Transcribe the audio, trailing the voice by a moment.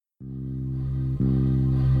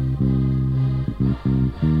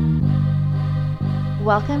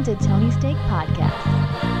Welcome to Tony Steak Podcast.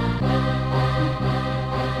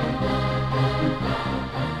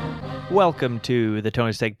 Welcome to the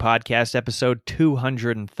Tony Steak Podcast, episode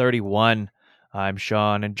 231. I'm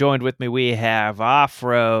Sean, and joined with me we have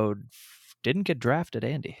Off-Road. Didn't get drafted,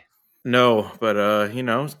 Andy. No, but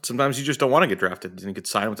sometimes you just don't want to get drafted and you could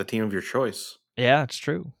sign with the team of your choice. Yeah, it's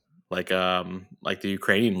true. Like the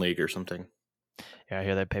Ukrainian league or something. Yeah, I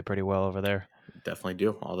hear they pay pretty well over there. Definitely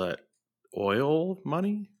do. All that oil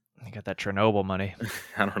money? You got that Chernobyl money.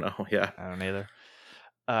 I don't know. Yeah. I don't either.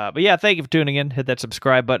 But yeah, thank you for tuning in. Hit that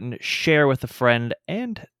subscribe button, share with a friend,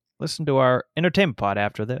 and listen to our entertainment pod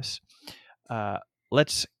after this.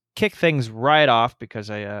 Let's kick things right off because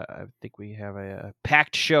I think we have a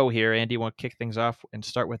packed show here. Andy, you want to kick things off and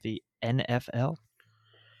start with the NFL?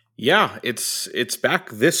 Yeah, it's back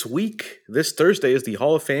this week. This Thursday is the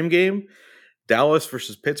Hall of Fame game, Dallas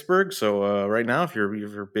versus Pittsburgh. So right now, if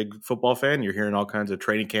you're a big football fan, you're hearing all kinds of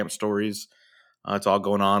training camp stories. It's all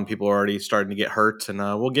going on. People are already starting to get hurt, and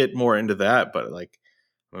we'll get more into that. But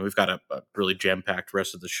we've got a really jam-packed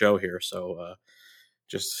rest of the show here. So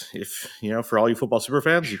just if for all you football super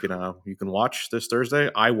fans, you can watch this Thursday.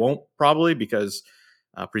 I won't probably because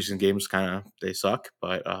preseason games they suck.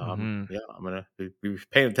 But yeah, I'm gonna be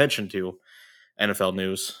paying attention to NFL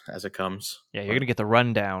news as it comes. Yeah, you're gonna get the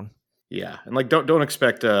rundown. Yeah, and don't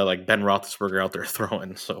expect Ben Roethlisberger out there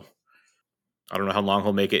throwing. So. I don't know how long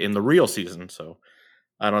he'll make it in the real season, so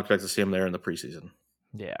I don't expect to see him there in the preseason.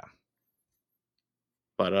 Yeah.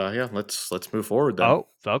 But yeah, let's move forward then. Oh,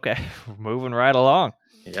 okay. Moving right along.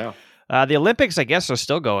 Yeah. The Olympics, I guess, are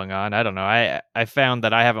still going on. I don't know. I found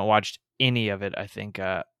that I haven't watched any of it, I think,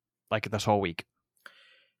 this whole week.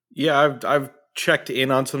 Yeah, I've checked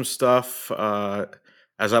in on some stuff. I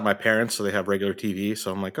was at my parents', so they have regular TV.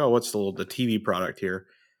 So I'm like, oh, what's the TV product here?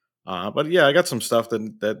 But yeah, I got some stuff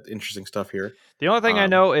that interesting stuff here. The only thing I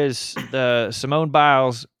know is the Simone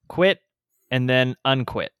Biles quit and then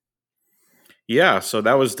unquit. Yeah, so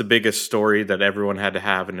that was the biggest story that everyone had to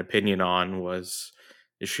have an opinion on was,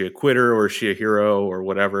 is she a quitter or is she a hero or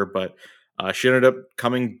whatever? But she ended up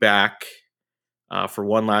coming back for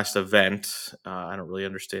one last event. I don't really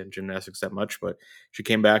understand gymnastics that much, but she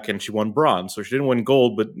came back and she won bronze. So she didn't win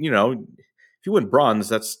gold, but if you win bronze,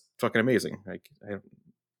 that's fucking amazing.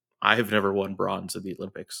 I have never won bronze at the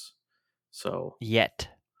Olympics, so yet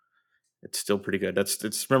it's still pretty good.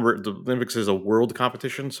 Remember the Olympics is a world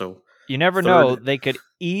competition, so you never know. They could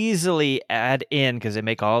easily add in because they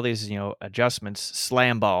make all these adjustments.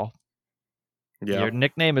 Slam ball. Yeah, your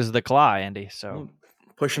nickname is the Claw, Andy. So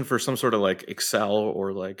pushing for some sort of Excel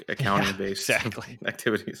or accounting based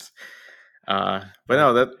activities. But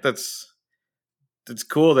no, that's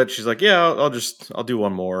cool that she's like, yeah, I'll do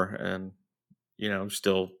one more and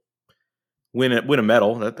still. Win a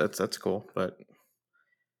medal. That's cool, but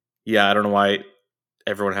yeah, I don't know why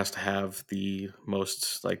everyone has to have the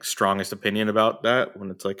most strongest opinion about that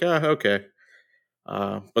when it's okay.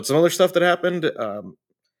 But some other stuff that happened.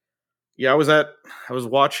 Yeah, I was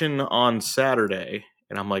watching on Saturday,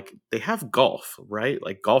 and I'm like, they have golf, right?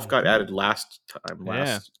 Golf got added last time.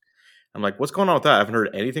 I'm like, what's going on with that? I haven't heard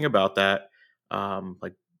anything about that.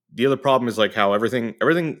 The other problem is how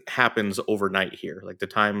everything happens overnight here. The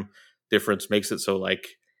time difference makes it so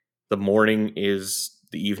the morning is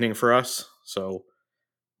the evening for us. So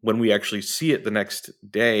when we actually see it the next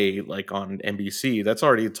day, on NBC,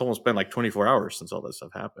 it's almost been 24 hours since all this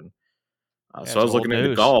stuff happened. So I was looking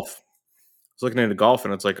into golf.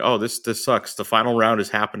 And it's oh, this sucks. The final round is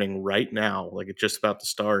happening right now. It's just about to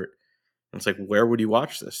start. And it's where would you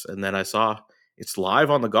watch this? And then I saw it's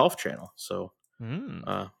live on the Golf Channel. So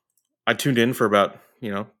I tuned in for about,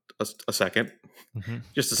 a second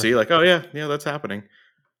just to see oh yeah, that's happening.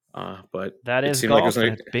 But that is golf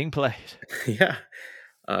and it's being played. Yeah.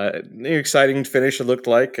 Exciting finish it looked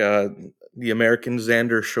like. The American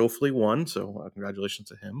Xander Schauffele won, so congratulations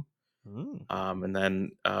to him. And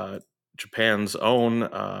then Japan's own,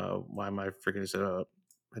 why am I forgetting his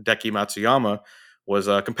Hideki Matsuyama was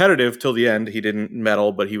competitive till the end. He didn't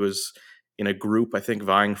medal, but he was in a group, I think,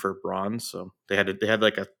 vying for bronze. So they had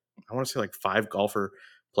I want to say 5 golfer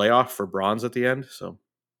playoff for bronze at the end. So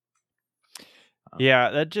yeah,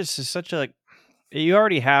 that just is such a you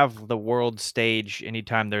already have the world stage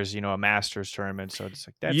anytime there's a Masters tournament, so it's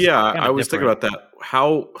that's I was thinking about that.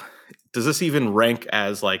 How does this even rank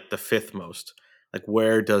as the 5th most?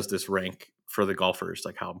 Where does this rank for the golfers?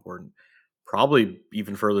 How important? Probably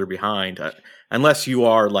even further behind, unless you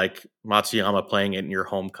are Matsuyama playing it in your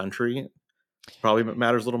home country. Probably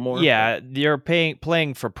matters a little more. Yeah, you're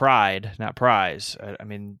playing for pride, not prize. I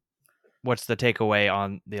mean, what's the takeaway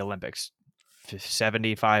on the Olympics?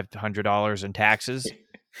 $7,500 in taxes.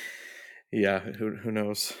 Yeah, who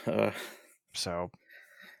knows? So,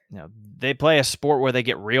 they play a sport where they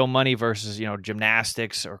get real money versus,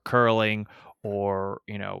 gymnastics or curling or,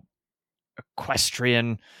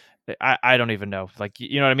 equestrian. I don't even know. Like,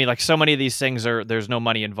 you know what I mean? Like, so many of these things there's no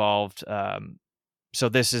money involved. So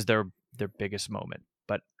this is their biggest moment.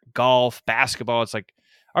 But golf, basketball, it's like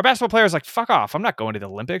our basketball players like, fuck off. I'm not going to the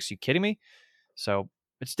Olympics. You kidding me? So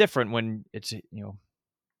it's different when it's,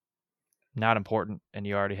 not important and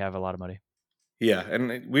you already have a lot of money. Yeah,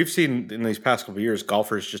 and we've seen in these past couple of years,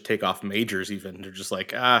 golfers just take off majors. Even they're just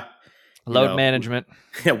like, load management.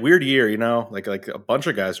 Yeah, weird year, like a bunch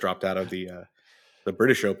of guys dropped out of the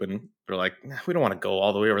British Open. They're like, we don't want to go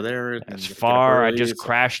all the way over there. It's far. I just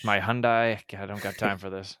crashed my Hyundai. I don't got time for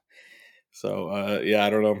this. So I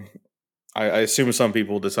don't know. I assume some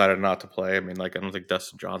people decided not to play. I mean, like I don't think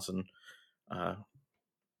Dustin Johnson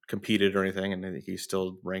competed or anything, and he's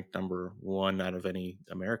still ranked number 1 out of any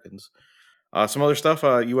Americans. Some other stuff,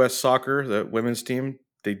 U.S. soccer, the women's team,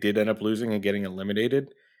 they did end up losing and getting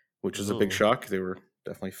eliminated, which was a big shock. They were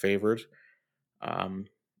definitely favored. And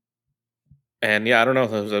yeah, I don't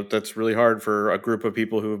know. That's really hard for a group of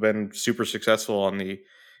people who have been super successful in the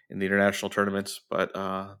international tournaments, but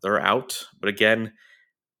they're out. But again,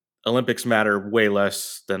 Olympics matter way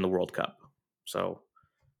less than the World Cup. So,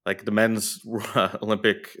 like the men's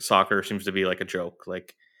Olympic soccer seems to be like a joke.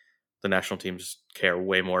 Like the national teams care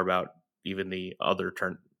way more about even the other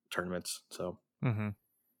tournaments. So, but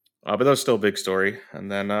that was still a big story.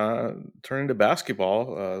 And then turning to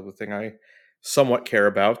basketball, the thing I somewhat care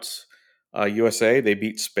about, USA, they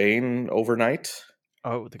beat Spain overnight.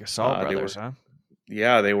 Oh, the Gasol brothers, huh?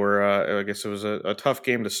 Yeah, they were. I guess it was a tough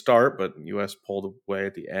game to start, but U.S. pulled away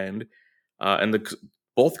at the end. And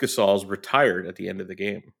both Gasols retired at the end of the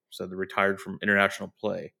game. So they retired from international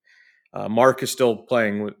play. Mark is still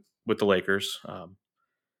playing with the Lakers.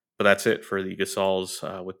 But that's it for the Gasols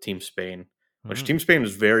with Team Spain, which Team Spain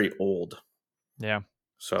is very old. Yeah.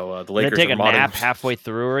 So the Lakers did they take a nap halfway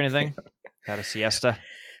through or anything? Had a siesta?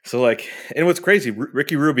 So and what's crazy,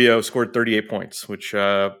 Ricky Rubio scored 38 points, which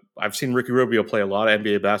I've seen Ricky Rubio play a lot of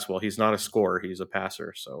NBA basketball. He's not a scorer. He's a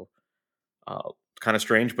passer. So kind of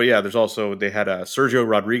strange. But yeah, they had Sergio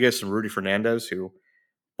Rodriguez and Rudy Fernandez, who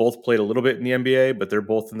both played a little bit in the NBA, but they're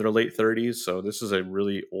both in their late 30s. So this is a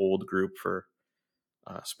really old group for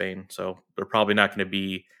Spain. So they're probably not going to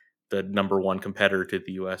be the number 1 competitor to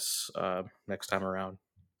the U.S. Next time around.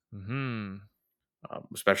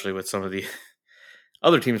 Especially with some of the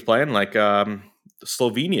other teams playing, like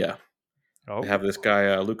Slovenia. They have this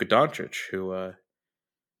guy, Luka Doncic, who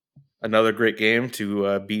another great game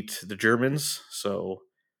to beat the Germans. So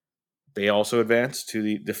they also advance to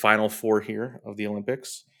the Final Four here of the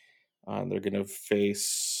Olympics. They're going to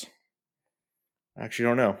face... Actually, I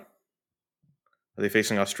don't know. Are they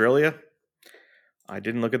facing Australia? I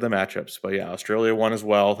didn't look at the matchups, but yeah, Australia won as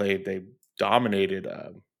well. They dominated. I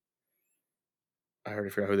already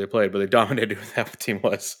forgot who they played, but they dominated who that team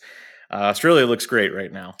was. Australia looks great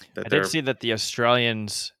right now. I did see that the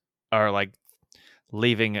Australians are like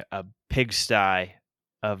leaving a pigsty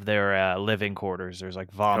of their living quarters. There's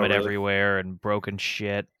like vomit everywhere and broken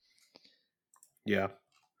shit. Yeah.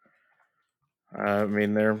 I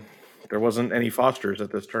mean, there wasn't any Fosters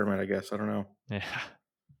at this tournament, I guess. I don't know. Yeah.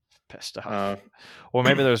 Pissed off. Or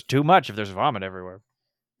maybe there's too much if there's vomit everywhere.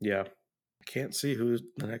 Yeah. I can't see who's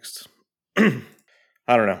the next.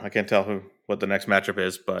 I don't know. I can't tell what the next matchup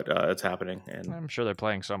is, but it's happening. And I'm sure they're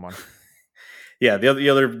playing someone. Yeah, the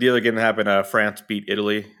other game that happened, France beat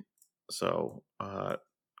Italy. So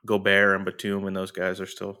Gobert and Batum and those guys are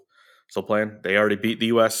still playing. They already beat the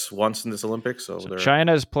U.S. once in this Olympics. So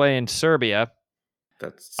China's playing Serbia.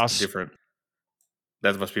 That's different.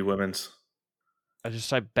 That must be women's. I just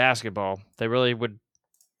typed basketball. They really would.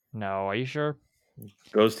 No, are you sure?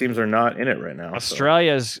 Those teams are not in it right now.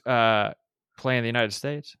 Australia's playing the United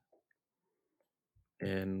States.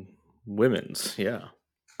 In women's, yeah.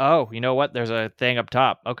 Oh, you know what? There's a thing up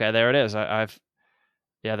top. Okay, there it is. Yeah,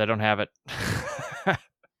 they don't have it.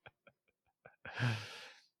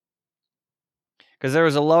 Because there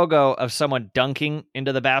was a logo of someone dunking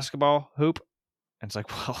into the basketball hoop. And it's like,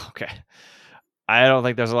 well, okay. I don't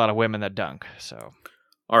think there's a lot of women that dunk. So,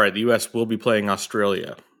 all right, the U.S. will be playing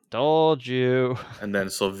Australia. Told you. And then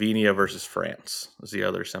Slovenia versus France is the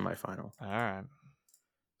other semifinal. All right.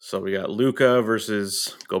 So we got Luka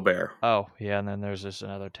versus Gobert. Oh, yeah, and then there's this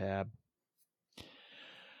another tab.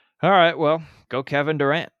 All right, well, go Kevin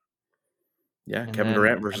Durant. Yeah, And Kevin then,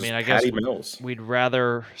 Durant versus I guess Patty Mills. we'd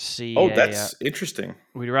rather see That's interesting.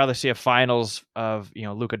 We'd rather see a finals of,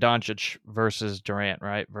 Luka Doncic versus Durant,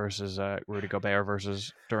 right? Versus Rudy Gobert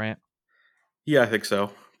versus Durant. Yeah, I think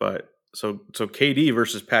so. But so KD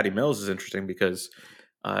versus Patty Mills is interesting because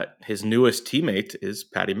his newest teammate is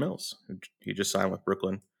Patty Mills. He just signed with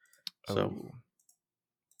Brooklyn, so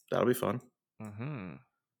that'll be fun. Mm-hmm.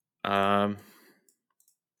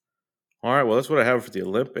 All right, well, that's what I have for the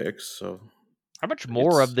Olympics. So, how much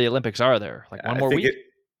more of the Olympics are there? Like one more week?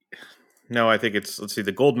 No, I think it's. Let's see.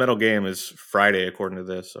 The gold medal game is Friday, according to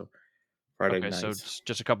this. So Friday night. So it's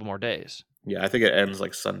just a couple more days. Yeah, I think it ends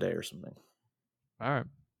like Sunday or something. All right.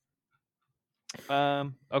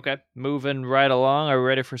 Okay, moving right along. Are we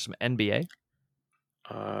ready for some NBA?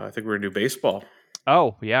 I think we're gonna do baseball.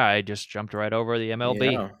 Oh yeah, I just jumped right over the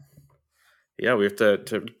MLB. Yeah, we have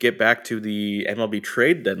to get back to the MLB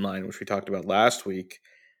trade deadline, which we talked about last week.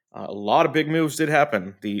 A lot of big moves did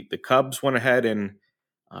happen. The Cubs went ahead and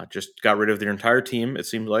just got rid of their entire team. It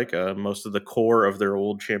seems like most of the core of their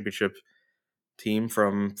old championship team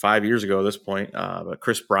from 5 years ago at this point. But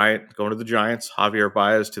Chris Bryant going to the Giants, Javier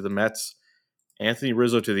Baez to the Mets, Anthony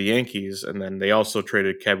Rizzo to the Yankees, and then they also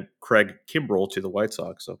traded Craig Kimbrell to the White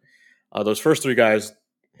Sox. So those first three guys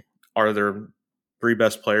are their three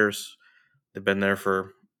best players. They've been there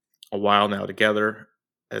for a while now together.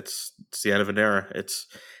 It's the end of an era.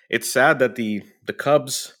 It's sad that the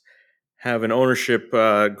Cubs have an ownership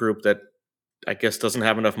group that I guess doesn't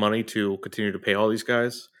have enough money to continue to pay all these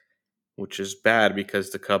guys, which is bad because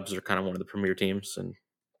the Cubs are kind of one of the premier teams. And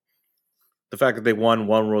the fact that they won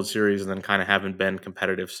one World Series and then kind of haven't been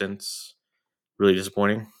competitive since, really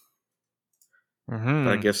disappointing. Mm-hmm.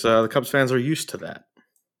 But I guess the Cubs fans are used to that.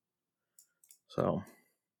 So,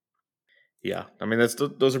 yeah, I mean,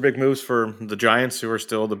 those are big moves for the Giants, who are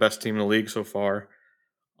still the best team in the league so far.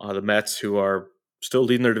 The Mets, who are still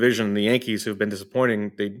leading their division, and the Yankees, who have been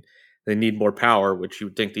disappointing. They need more power, which you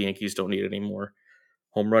would think the Yankees don't need any more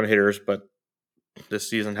home run hitters, but this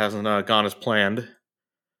season hasn't gone as planned.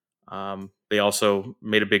 They also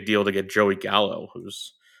made a big deal to get Joey Gallo,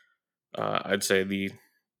 who's I'd say the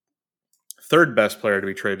third best player to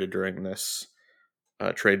be traded during this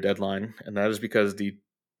trade deadline, and that is because the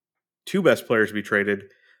two best players to be traded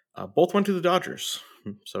both went to the Dodgers.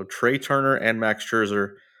 So Trey Turner and Max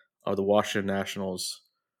Scherzer of the Washington Nationals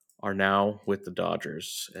are now with the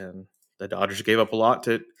Dodgers, and the Dodgers gave up a lot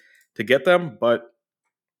to get them, but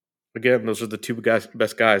again, those are the two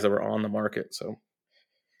best guys that were on the market. So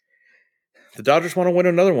the Dodgers want to win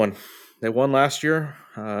another one. They won last year.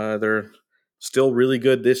 They're still really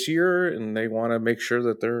good this year, and they want to make sure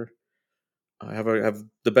that they're have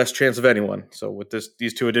the best chance of anyone. So with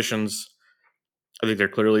these two additions, I think they're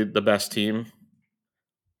clearly the best team.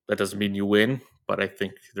 That doesn't mean you win, but I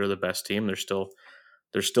think they're the best team. They're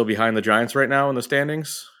still behind the Giants right now in the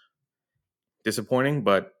standings. Disappointing,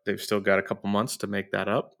 but they've still got a couple months to make that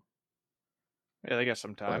up. Yeah, they got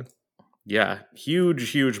some time. But yeah,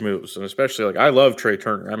 huge moves, and especially I love Trey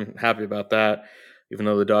Turner. I'm happy about that. Even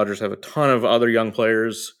though the Dodgers have a ton of other young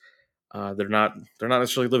players, they're not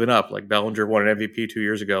necessarily living up. Like Bellinger won an MVP 2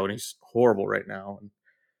 years ago, and he's horrible right now. And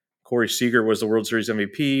Corey Seager was the World Series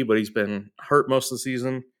MVP, but he's been hurt most of the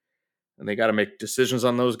season. And they got to make decisions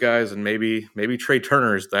on those guys, and maybe Trey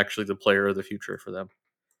Turner is actually the player of the future for them.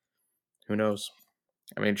 Who knows?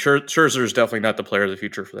 I mean, Scherzer is definitely not the player of the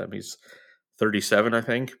future for them. He's 37, I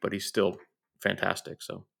think, but he's still fantastic.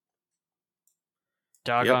 So,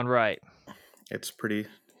 doggone right. It's pretty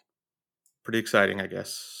exciting, I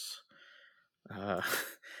guess.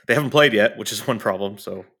 They haven't played yet, which is one problem.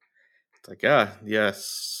 So it's like,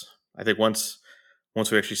 yes. I think once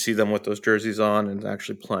we actually see them with those jerseys on and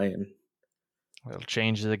actually playing, it'll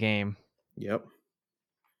change the game. Yep.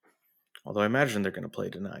 Although I imagine they're going to play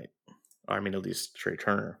tonight. I mean, at least Trey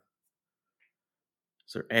Turner.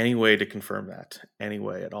 Is there any way to confirm that? Any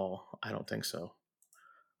way at all? I don't think so.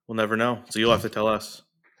 We'll never know. So you'll have to tell us.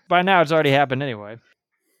 By now, it's already happened anyway.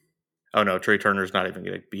 Oh, no. Trey Turner's not even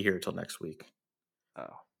going to be here until next week.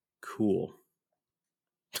 Oh. Cool.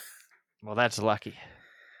 Well, that's lucky.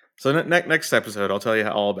 So next episode, I'll tell you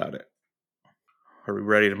all about it. Are we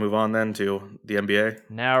ready to move on then to the NBA?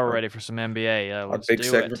 Now we're ready for some NBA. Let's big do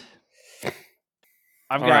segment. it.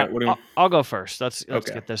 I'll go first. Let's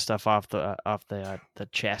get this stuff off the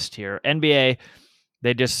chest here. NBA,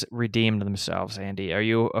 they just redeemed themselves. Andy, are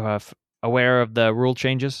you aware of the rule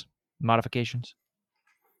changes, modifications?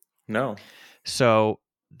 No. So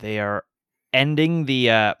they are ending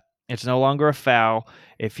the. It's no longer a foul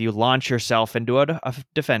if you launch yourself into a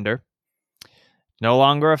defender. No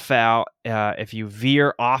longer a foul if you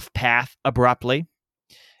veer off path abruptly.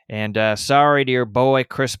 And sorry to your boy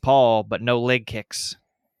Chris Paul, but no leg kicks.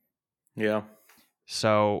 Yeah.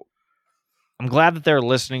 So I'm glad that they're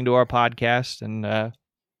listening to our podcast and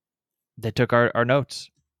they took our notes.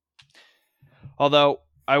 Although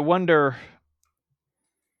I wonder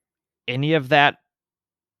any of that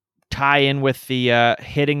tie in with the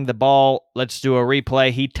hitting the ball. Let's do a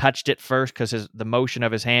replay. He touched it first because the motion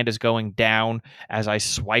of his hand is going down as I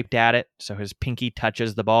swiped at it. So his pinky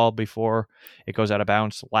touches the ball before it goes out of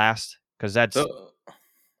bounds last. Because that's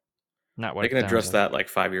not what they can address that like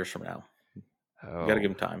 5 years from now. You got to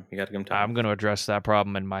give him time. I'm going to address that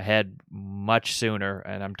problem in my head much sooner.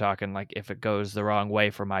 And I'm talking like if it goes the wrong way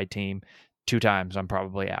for my team 2 times, I'm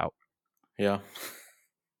probably out. Yeah.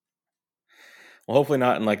 Well, hopefully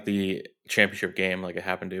not in like the championship game like it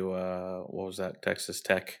happened to, what was that, Texas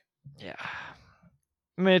Tech? Yeah.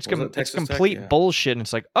 I mean, it's complete Tech? Yeah. bullshit. And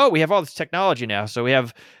it's like, oh, we have all this technology now. So we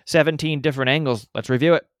have 17 different angles. Let's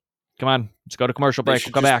review it. Come on, let's go to commercial break.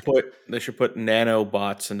 We'll come back. They should put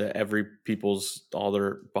nanobots into all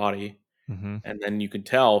their body, and then you can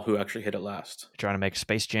tell who actually hit it last. Trying to make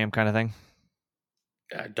Space Jam kind of thing.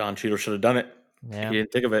 Don Cheadle should have done it. Yeah. He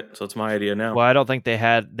didn't think of it, so it's my idea now. Well, I don't think they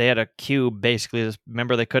had a cube basically.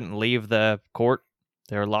 Remember, they couldn't leave the court.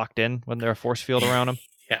 They were locked in when there was a force field around them.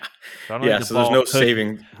 Yeah. So so there's no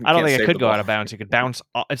saving. I don't think it could go out of bounds. You could bounce.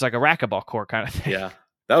 It's like a racquetball court kind of thing. Yeah.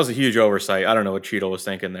 That was a huge oversight. I don't know what Cheadle was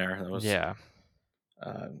thinking there. That was, yeah.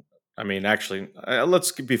 I mean, actually,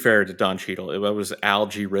 let's be fair to Don Cheadle. It was Al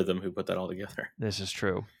G. Rhythm who put that all together. This is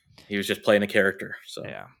true. He was just playing a character. So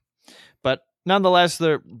yeah. But nonetheless,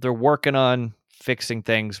 they're working on fixing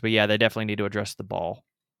things. But yeah, they definitely need to address the ball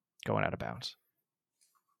going out of bounds.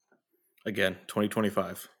 Again,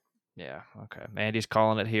 2025. Yeah. Okay. Andy's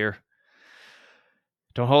calling it here.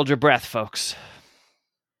 Don't hold your breath, folks.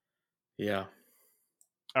 Yeah.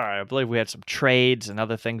 All right, I believe we had some trades and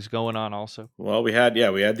other things going on also. Well, we had the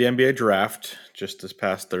NBA draft just this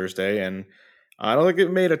past Thursday, and I don't think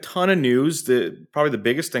it made a ton of news. Probably the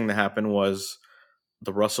biggest thing that happened was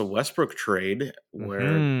the Russell Westbrook trade,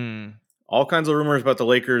 where all kinds of rumors about the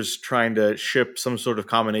Lakers trying to ship some sort of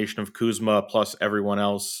combination of Kuzma plus everyone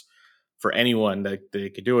else for anyone that they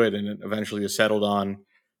could do it, and it eventually is settled on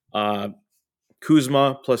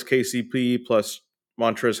Kuzma plus KCP plus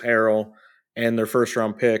Montrezl Harrell and their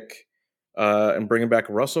first-round pick, and bringing back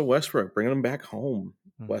Russell Westbrook, bringing him back home.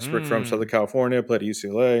 Westbrook from Southern California, played at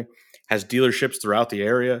UCLA, has dealerships throughout the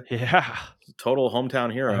area. Yeah. Total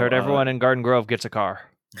hometown hero. I heard everyone in Garden Grove gets a car.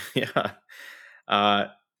 Yeah.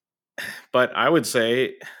 But I would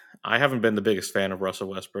say I haven't been the biggest fan of Russell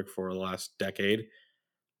Westbrook for the last decade.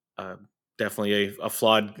 Definitely a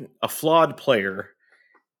flawed player.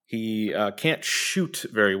 He can't shoot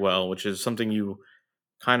very well, which is something you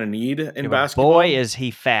kind of need in basketball. Boy, is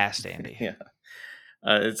he fast, Andy. Yeah.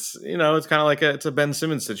 It's kind of like it's a Ben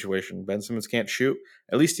Simmons situation. Ben Simmons can't shoot.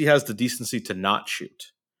 At least he has the decency to not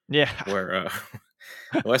shoot. Yeah. Where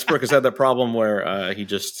Westbrook has had that problem where he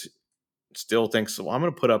just still thinks, well, I'm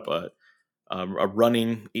going to put up a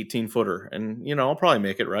running 18-footer, and I'll probably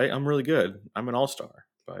make it, right? I'm really good. I'm an all-star,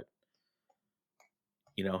 but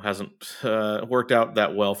hasn't worked out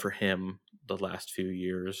that well for him the last few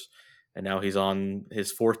years. And now he's on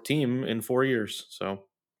his 4th team in 4 years. So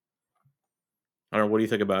I don't know. What do you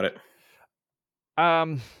think about it?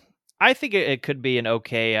 I think it could be an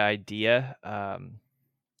okay idea. I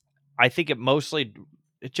think you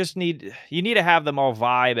need to have them all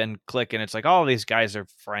vibe and click. And it's like, all these guys are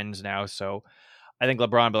friends now. So I think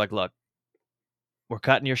LeBron would be like, look, we're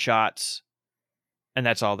cutting your shots. And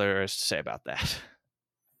that's all there is to say about that.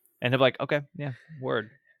 And they're like, okay, yeah, word.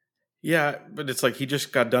 Yeah, but it's like he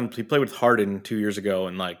just got done. He played with Harden 2 years ago,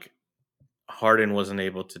 and like Harden wasn't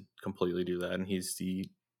able to completely do that, and he's the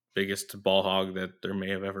biggest ball hog that there may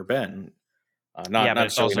have ever been. Not but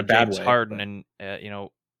it's also in a bad James way, Harden, but... and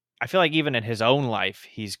I feel like even in his own life,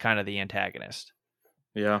 he's kind of the antagonist.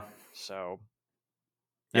 Yeah. So,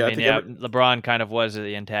 LeBron kind of was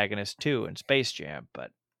the antagonist too in Space Jam, but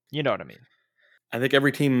you know what I mean. I think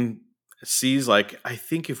every team sees, like, I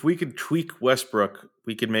think if we could tweak Westbrook,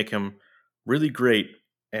 we could make him really great.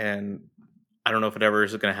 And I don't know if it ever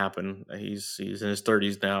is going to happen. He's in his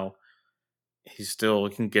 30s now. He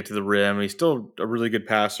can get to the rim. He's still a really good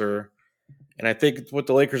passer. And I think what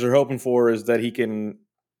the Lakers are hoping for is that he can,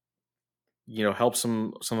 help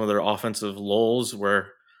some of their offensive lulls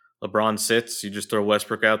where LeBron sits. You just throw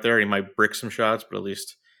Westbrook out there. He might brick some shots, but at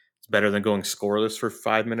least it's better than going scoreless for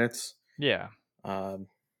 5 minutes. Yeah.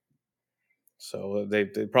 So they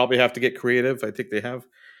probably have to get creative. I think they have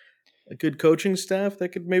a good coaching staff that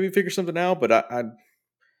could maybe figure something out. But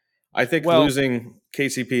I think losing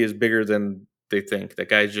KCP is bigger than they think. That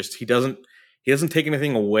guy he doesn't take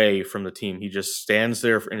anything away from the team. He just stands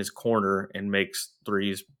there in his corner and makes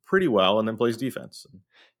threes pretty well, and then plays defense.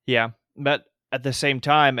 Yeah, but at the same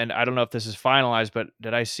time, and I don't know if this is finalized, but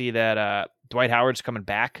did I see that Dwight Howard's coming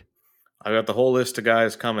back? I got the whole list of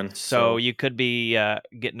guys coming. So you could be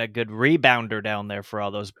getting a good rebounder down there for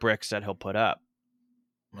all those bricks that he'll put up.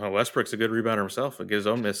 Well, Westbrook's a good rebounder himself. He gives his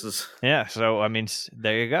own misses. Yeah, so, I mean,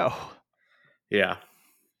 there you go. Yeah.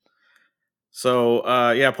 So,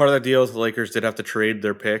 part of that deal is the Lakers did have to trade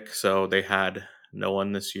their pick, so they had no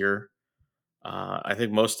one this year. I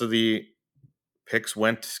think most of the picks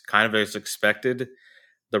went kind of as expected.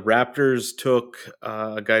 The Raptors took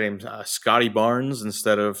a guy named Scotty Barnes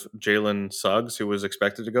instead of Jalen Suggs, who was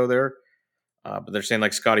expected to go there. But they're saying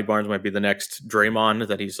like Scotty Barnes might be the next Draymond,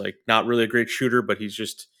 that he's like not really a great shooter, but he's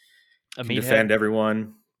just can defend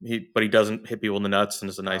everyone. But he doesn't hit people in the nuts and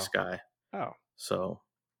is a nice guy. Oh. So,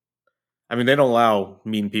 I mean, they don't allow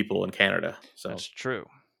mean people in Canada. So that's true.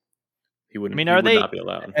 He wouldn't. I mean, would not be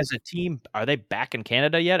allowed. As a team, are they back in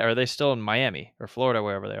Canada yet? Or are they still in Miami or Florida,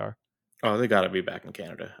 wherever they are? Oh, they got to be back in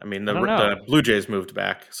Canada. I mean, the Blue Jays moved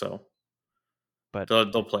back, so but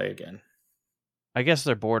they'll play again. I guess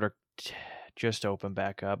their border just opened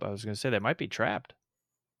back up. I was going to say they might be trapped,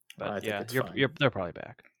 but they're probably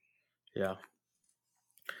back. Yeah.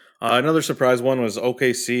 Another surprise one was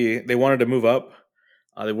OKC. They wanted to move up.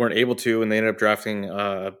 They weren't able to, and they ended up drafting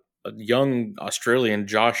a young Australian,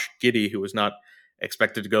 Josh Giddey, who was not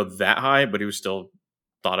expected to go that high, but he was still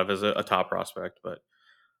thought of as a top prospect. But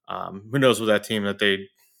who knows with that team that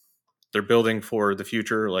they're building for the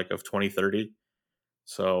future, like of 2030.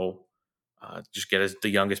 So just get the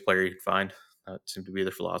youngest player you can find. That seemed to be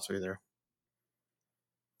their philosophy there.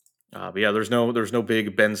 But yeah, there's no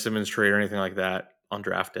big Ben Simmons trade or anything like that on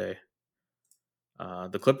draft day.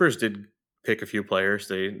 The Clippers did pick a few players.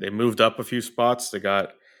 They moved up a few spots. They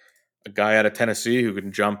got a guy out of Tennessee who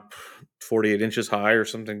can jump 48 inches high or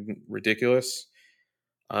something ridiculous.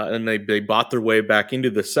 And they bought their way back into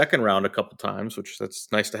the second round a couple times, which that's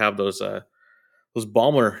nice to have those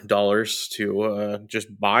Ballmer dollars to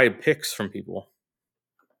just buy picks from people.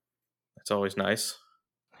 That's always nice.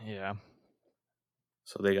 Yeah.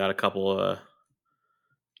 So they got a couple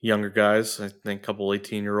younger guys, I think a couple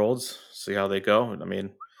 18-year-olds, see how they go. I mean,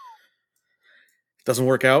 it doesn't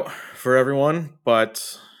work out for everyone,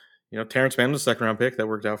 but Terrence Mann was a second round pick. That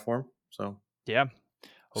worked out for him. So yeah.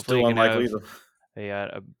 Hopefully still unlikely.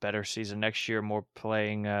 A better season next year, more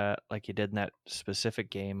playing like you did in that specific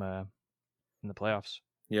game in the playoffs.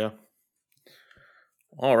 Yeah.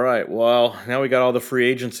 All right. Well, now we got all the free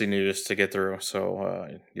agency news to get through.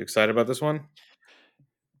 So you excited about this one?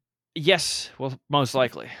 Yes. Well, most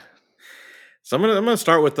likely. So I'm gonna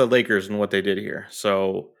start with the Lakers and what they did here.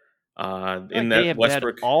 So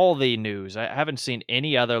Westbrook, had all the news. I haven't seen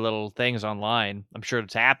any other little things online. I'm sure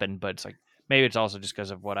it's happened, but it's like maybe it's also just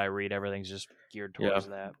because of what I read. Everything's just geared towards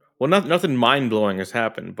that. Well, nothing mind blowing has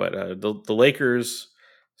happened, but the Lakers.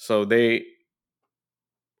 So they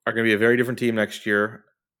are going to be a very different team next year.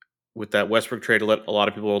 With that Westbrook trade, a lot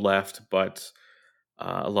of people are left, but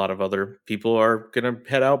a lot of other people are going to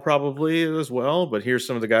head out probably as well. But here's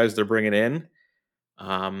some of the guys they're bringing in.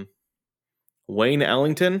 Wayne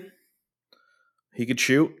Ellington, he could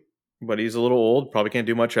shoot, but he's a little old. Probably can't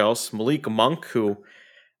do much else. Malik Monk, who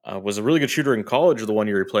was a really good shooter in college the one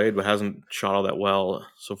year he played, but hasn't shot all that well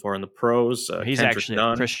so far in the pros. He's Kendrick actually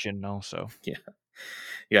Nunn. A Christian also.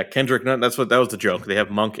 Yeah, Kendrick Nunn. That was the joke. They have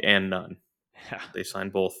Monk and Nunn. Yeah. They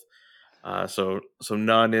signed both. So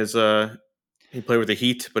Nunn is he played with the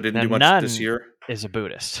Heat, but didn't do much Nunn this year. Is a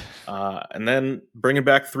Buddhist. And then bringing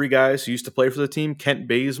back three guys who used to play for the team: Kent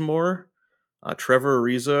Bazemore, Trevor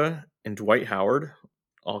Ariza, and Dwight Howard,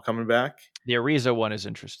 all coming back. The Ariza one is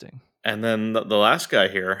interesting. And then the last guy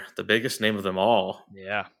here, the biggest name of them all,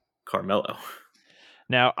 Carmelo.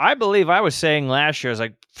 Now, I believe I was saying last year, I was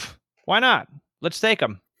like, why not? Let's take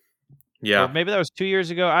him. Yeah. Or maybe that was 2 years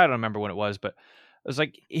ago. I don't remember when it was, but it was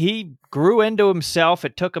like he grew into himself.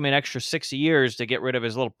 It took him an extra 6 years to get rid of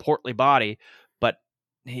his little portly body, but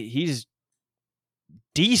he's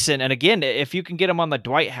decent. And again, if you can get him on the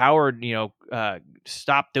Dwight Howard,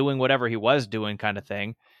 stop doing whatever he was doing kind of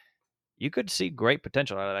thing, you could see great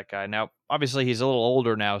potential out of that guy. Now, obviously, he's a little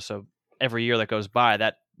older now, so every year that goes by,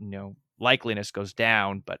 that likeliness goes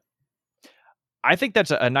down. But I think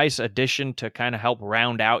that's a nice addition to kind of help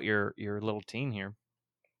round out your little team here.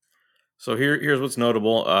 So here's what's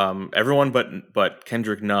notable. Everyone but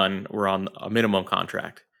Kendrick Nunn were on a minimum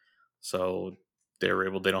contract, so they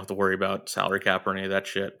don't have to worry about salary cap or any of that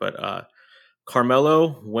shit. But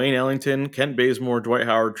Carmelo, Wayne Ellington, Kent Bazemore, Dwight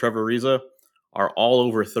Howard, Trevor Ariza, are all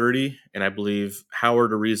over 30, and I believe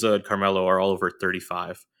Howard, Ariza, and Carmelo are all over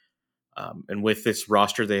 35. And with this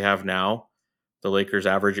roster they have now, the Lakers'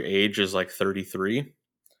 average age is like 33,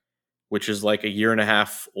 which is like a year and a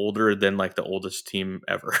half older than like the oldest team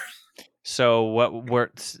ever. So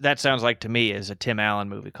that sounds like to me is a Tim Allen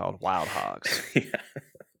movie called Wild Hogs. Yeah.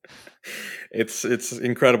 It's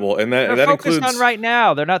incredible, and They're that focused includes on right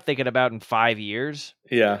now. They're not thinking about in 5 years.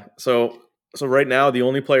 Yeah. So right now, the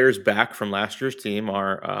only players back from last year's team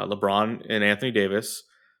are LeBron and Anthony Davis,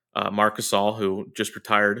 Marc Gasol, who just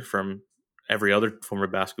retired from every other form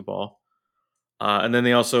of basketball, and then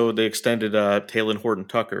they extended Talen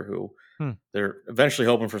Horton-Tucker, who they're eventually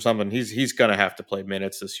hoping for something. He's gonna have to play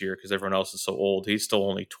minutes this year because everyone else is so old. He's still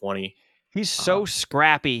only 20. He's so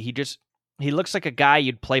scrappy. He looks like a guy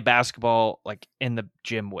you'd play basketball like in the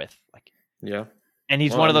gym with. Like, yeah. And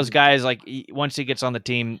he's one of those guys, like, once he gets on the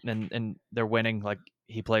team and they're winning, like,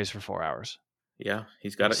 he plays for 4 hours. Yeah,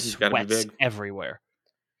 he's got to be big everywhere.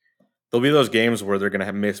 There'll be those games where they're going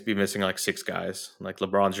to be missing, like, 6 guys. Like,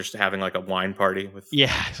 LeBron's just having, like, a wine party with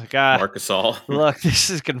Marc Gasol. Look, this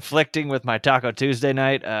is conflicting with my Taco Tuesday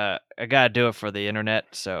night. I got to do it for the internet,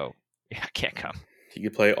 so I can't come. He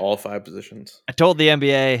could play all 5 positions. I told the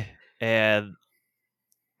NBA, and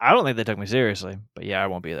I don't think they took me seriously, but yeah, I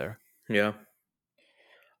won't be there. Yeah.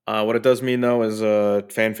 What it does mean, though, is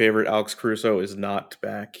fan favorite Alex Caruso is not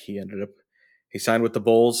back. He signed with the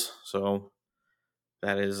Bulls, so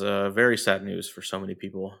that is very sad news for so many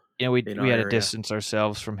people. Yeah, we had to distance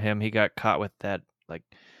ourselves from him. He got caught with that like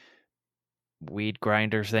weed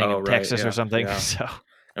grinder thing in Texas or something. Yeah. So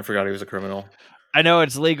I forgot he was a criminal. I know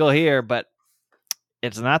it's legal here, but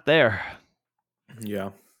it's not there. Yeah.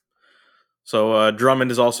 So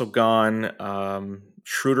Drummond is also gone.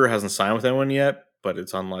 Schroeder hasn't signed with anyone yet, but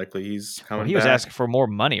it's unlikely he's coming back. He was asking for more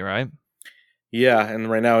money, right? Yeah, and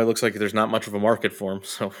right now it looks like there's not much of a market for him,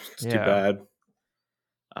 so it's too bad.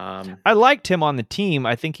 I liked him on the team.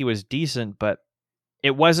 I think he was decent, but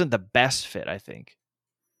it wasn't the best fit, I think.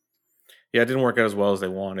 Yeah, it didn't work out as well as they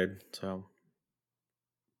wanted. So,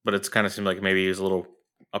 but it's kind of seemed like maybe he was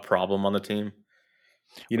a problem on the team.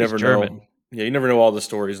 You never know. Yeah, you never know all the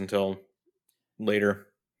stories until later.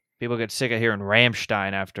 People get sick of hearing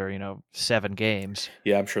Rammstein after 7 games.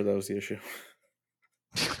 Yeah, I'm sure that was the issue.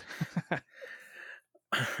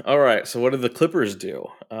 All right, so what did the Clippers do?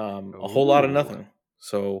 A whole lot of nothing.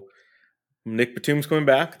 So Nick Batum's coming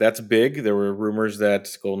back. That's big. There were rumors that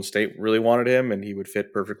Golden State really wanted him and he would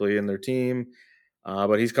fit perfectly in their team.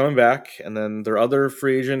 But he's coming back. And then their other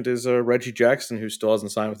free agent is Reggie Jackson, who still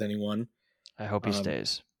hasn't signed with anyone. I hope he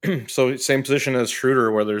stays. So same position as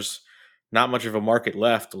Schroeder, where there's not much of a market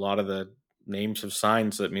left. A lot of the names have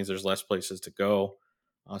signed, so that means there's less places to go.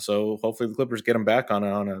 So hopefully the Clippers get him back on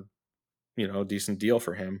a decent deal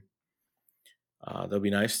for him. That'll be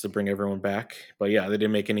nice to bring everyone back. But yeah, they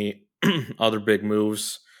didn't make any other big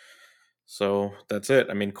moves. So that's it.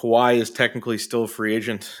 I mean, Kawhi is technically still a free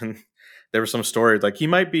agent, and there was some story like he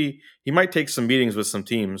might take some meetings with some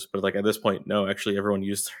teams, but like at this point, no, actually everyone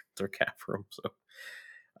used their cap room. So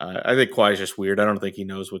I think Kawhi is just weird. I don't think he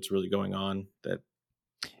knows what's really going on.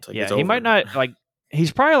 He might not like.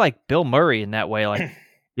 He's probably like Bill Murray in that way. Like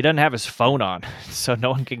he doesn't have his phone on, so no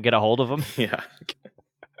one can get a hold of him. Yeah.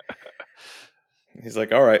 He's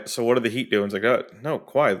like, all right, so what are the Heat doing? It's like, no,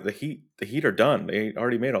 Kawhi, the Heat are done. They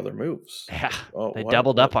already made all their moves. Yeah, they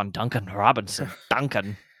doubled up on Duncan Robinson.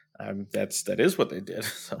 Duncan. That is what they did.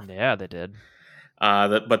 So. Yeah, they did.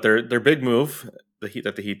 But their big move, the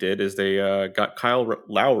Heat did, is they got Kyle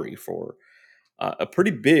Lowry for a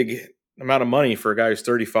pretty big amount of money for a guy who's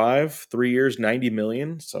 35, 3 years, $90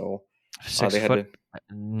 million. So 6 foot,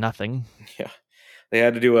 nothing. Yeah. They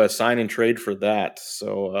had to do a sign and trade for that,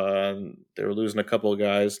 so they were losing a couple of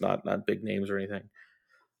guys, not big names or anything.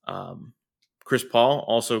 Chris Paul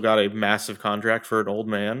also got a massive contract for an old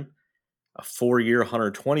man, a 4-year,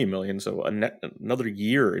 $120 million, so another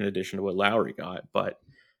year in addition to what Lowry got. But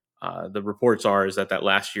the reports is that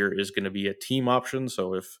last year is going to be a team option.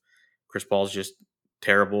 So if Chris Paul's just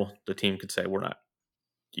terrible, the team could say, "We're not.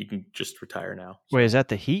 You can just retire now." So, wait, is that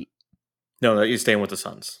the Heat? No, he's staying with the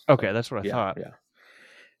Suns. Okay, that's what I thought.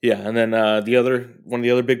 Yeah, and then one of the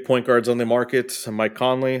other big point guards on the market, Mike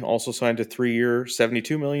Conley, also signed a 3-year,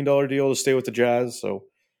 $72 million deal to stay with the Jazz. So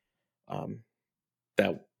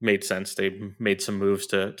that made sense. They made some moves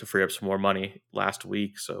to free up some more money last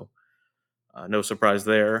week. So no surprise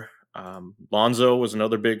there. Lonzo was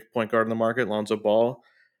another big point guard in the market. Lonzo Ball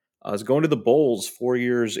is going to the Bulls, 4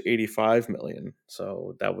 years, $85 million.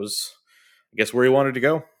 So that was, I guess, where he wanted to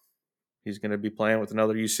go. He's going to be playing with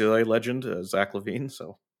another UCLA legend, Zach LaVine.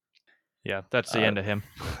 So. Yeah, that's the end of him.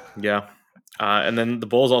 Yeah. And then the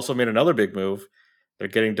Bulls also made another big move. They're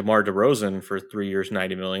getting DeMar DeRozan for 3 years,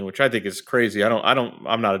 $90 million, which I think is crazy.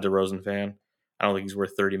 I'm not a DeRozan fan. I don't think he's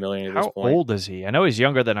worth $30 million at this How point. old is he? I know he's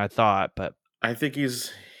younger than I thought, but I think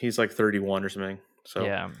he's like 31 or something. So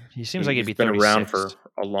yeah, he seems like he'd be been 36. around for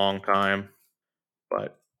a long time,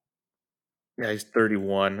 but yeah, he's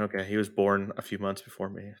 31. Okay, he was born a few months before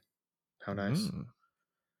me. How nice.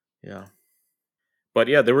 Yeah. But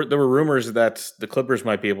yeah, there were rumors that the Clippers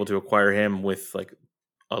might be able to acquire him with like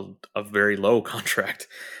a very low contract.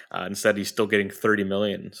 Instead, he's still getting $30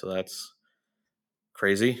 million. So that's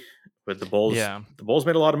crazy. But the Bulls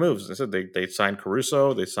made a lot of moves. They said they signed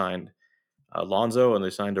Caruso, they signed Lonzo, and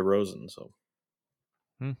they signed DeRozan. So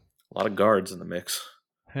a lot of guards in the mix.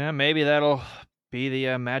 Yeah, maybe that'll be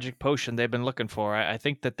the magic potion they've been looking for. I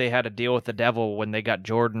think that they had a deal with the devil when they got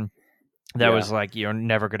Jordan. That was like, you're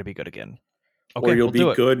never going to be good again. Okay, or you'll be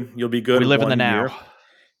good. You'll be good. We live in the now.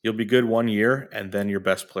 You'll be good 1 year, and then your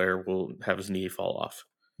best player will have his knee fall off.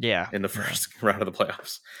 Yeah, in the first round of the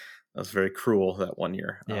playoffs. That's very cruel, that 1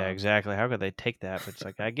 year. Yeah, exactly. How could they take that? But it's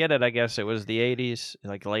like, I get it. I guess it was the 80s,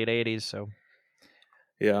 like late 80s. So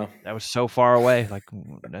yeah, that was so far away. Like,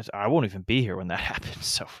 I won't even be here when that happens.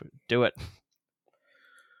 So do it.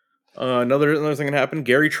 Another thing that happened,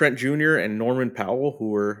 Gary Trent Jr. and Norman Powell, who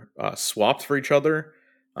were swapped for each other,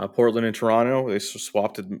 Portland and Toronto. They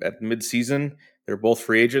swapped at midseason. They're both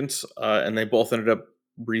free agents, and they both ended up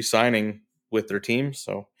re-signing with their teams.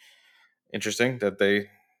 So interesting that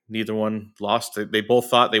neither one lost. They both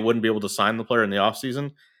thought they wouldn't be able to sign the player in the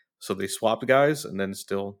offseason, so they swapped guys, and then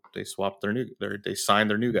still they swapped they signed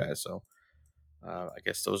their new guys. So I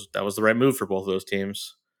guess that was the right move for both of those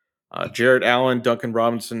teams. Jarrett Allen, Duncan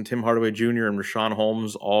Robinson, Tim Hardaway Jr., and Rashawn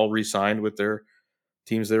Holmes all re-signed with their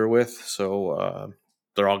teams they were with. So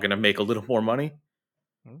they're all going to make a little more money.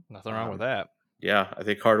 Nothing wrong with that. Yeah, I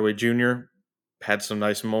think Hardaway Jr. had some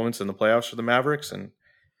nice moments in the playoffs for the Mavericks and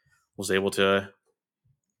was able to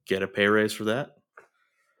get a pay raise for that.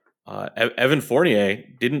 Evan Fournier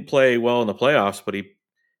didn't play well in the playoffs, but he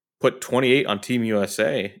put 28 on Team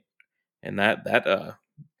USA, and that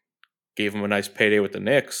gave him a nice payday with the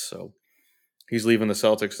Knicks. So he's leaving the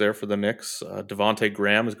Celtics there for the Knicks. Devontae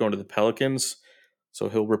Graham is going to the Pelicans, so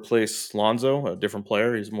he'll replace Lonzo, a different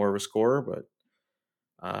player. He's more of a scorer, but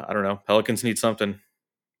I don't know. Pelicans need something.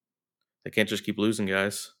 They can't just keep losing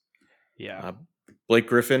guys. Yeah. Blake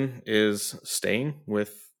Griffin is staying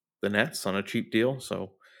with the Nets on a cheap deal,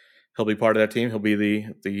 so he'll be part of that team. He'll be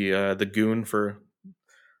the goon for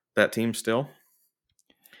that team still.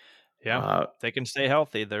 Yeah, if they can stay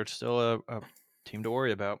healthy, they're still a team to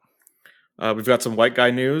worry about. We've got some white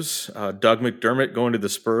guy news. Doug McDermott going to the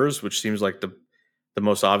Spurs, which seems like the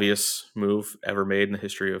most obvious move ever made in the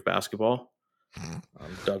history of basketball.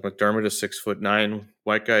 Doug McDermott, a 6'9"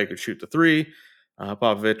 white guy who could shoot the three.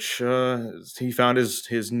 Popovich, he found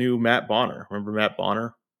his new Matt Bonner. Remember Matt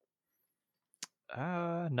Bonner?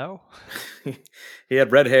 No. He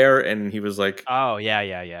had red hair, and he was like, oh yeah,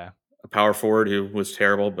 a power forward who was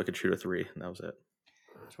terrible but could shoot a three, and that was it.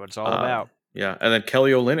 That's what it's all about. Yeah, and then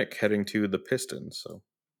Kelly Olynyk heading to the Pistons. So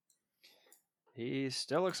he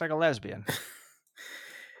still looks like a lesbian.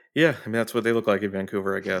 Yeah, I mean that's what they look like in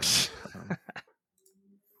Vancouver, I guess.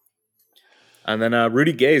 And then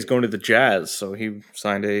Rudy Gay is going to the Jazz, so he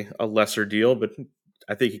signed a lesser deal, but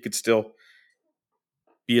I think he could still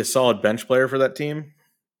be a solid bench player for that team.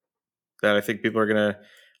 That I think people are going to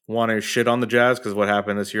want to shit on the Jazz because of what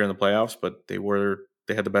happened this year in the playoffs, but they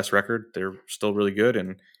had the best record. They're still really good,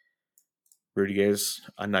 and Rudy Gay's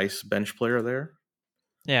a nice bench player there.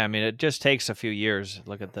 Yeah, I mean, it just takes a few years.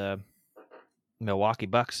 Look at the Milwaukee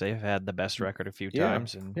Bucks. They've had the best record a few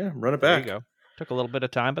times. And run it back. There you go. Took a little bit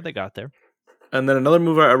of time, but they got there. And then another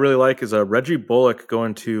move I really like is Reggie Bullock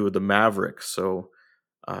going to the Mavericks. So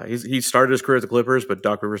he started his career at the Clippers, but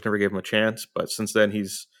Doc Rivers never gave him a chance. But since then,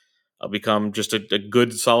 he's become just a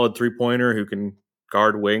good, solid three-pointer who can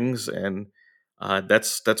guard wings. And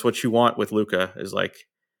that's what you want with Luka is like,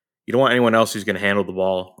 you don't want anyone else who's going to handle the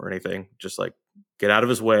ball or anything. Just like get out of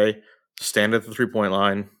his way, stand at the 3-point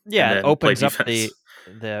line. Yeah, it opens up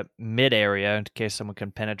the mid area in case someone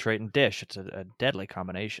can penetrate and dish. It's a deadly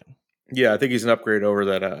combination. Yeah, I think he's an upgrade over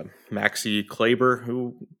that Maxi Kleber,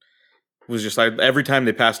 who was just like every time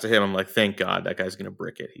they passed to him, I'm like, thank God that guy's going to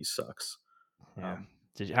brick it. He sucks. Yeah.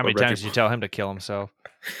 How many times did you tell him to kill himself?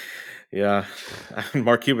 Yeah,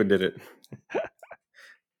 Mark Cuban did it.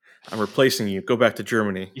 I'm replacing you. Go back to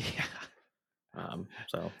Germany. Yeah.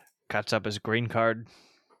 So cuts up his green card.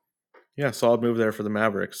 Yeah, solid move there for the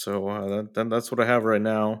Mavericks. So that's what I have right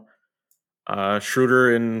now.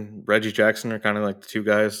 Schroeder and Reggie Jackson are kind of like the two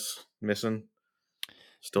guys missing.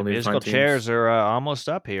 Still need to musical find teams. chairs are almost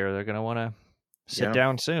up here. They're going to want to sit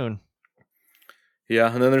down soon.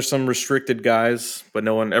 Yeah, and then there's some restricted guys, but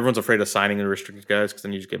everyone's afraid of signing the restricted guys because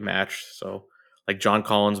then you just get matched. So, like John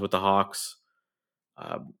Collins with the Hawks,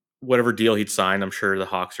 whatever deal he'd sign, I'm sure the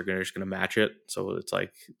Hawks are just going to match it. So it's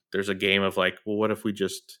like there's a game of like, well, what if we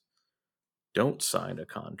just don't sign a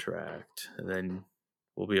contract and then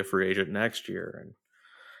we'll be a free agent next year? And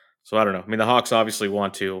so I don't know. I mean, the Hawks obviously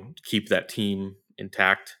want to keep that team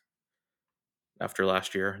intact after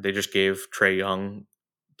last year. They just gave Trae Young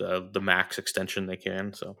the max extension they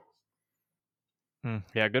can. So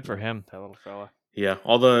yeah, good for him, that little fella. Yeah,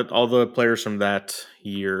 all the players from that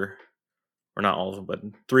year, or not all of them, but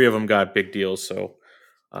 3 of them got big deals. So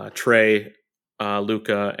Trae,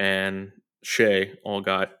 Luka, and Shea all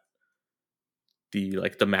got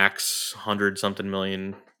the max 100-something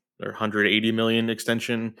million or 180 million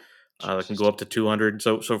extension. That can go up to 200.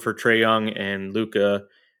 So for Trae Young and Luka,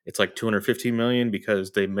 it's like 215 million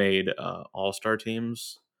because they made all-star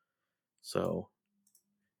teams. So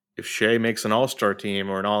if Shea makes an all-star team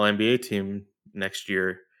or an all-NBA team next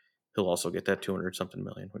year, he'll also get that 200-something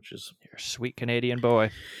million, which is your sweet Canadian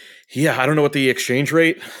boy. Yeah, I don't know what the exchange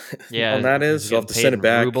rate on that is. So I'll have to send it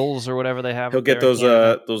back. Rubles or whatever they have. He'll get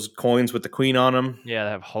those coins with the queen on them. Yeah,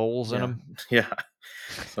 they have holes in them. Yeah.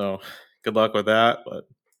 So good luck with that. But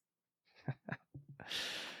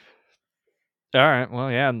all right.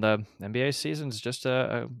 Well, yeah, and the NBA season's just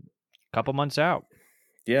a couple months out.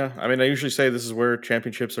 Yeah, I mean, I usually say this is where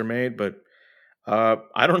championships are made, but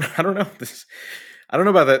I don't know. I don't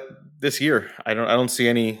know about that this year. I don't see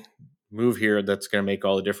any move here that's going to make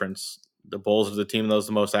all the difference. The Bulls are the team that was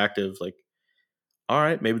the most active. Like, all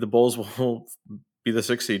right, maybe the Bulls will be the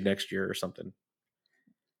 6th seed next year or something.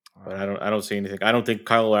 But I don't see anything. I don't think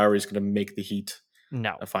Kyle Lowry is going to make the Heat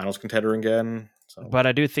a finals contender again. So. But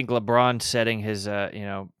I do think LeBron setting his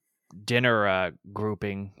dinner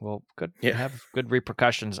grouping will have good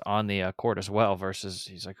repercussions on the court as well. Versus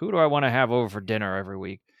he's like, who do I want to have over for dinner every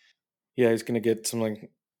week? Yeah, he's going to get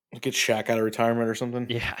get Shaq out of retirement or something.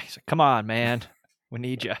 Yeah, he's like, come on, man, we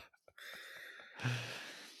need you.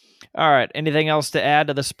 All right, anything else to add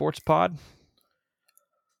to the sports pod?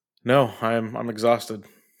 No, I'm exhausted.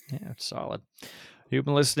 Yeah, it's solid. You've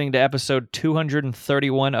been listening to episode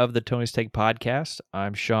 231 of the Tony's Take podcast.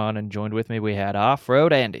 I'm Sean, and joined with me we had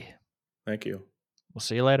Off-Road Andy. Thank you. We'll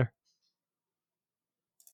see you later.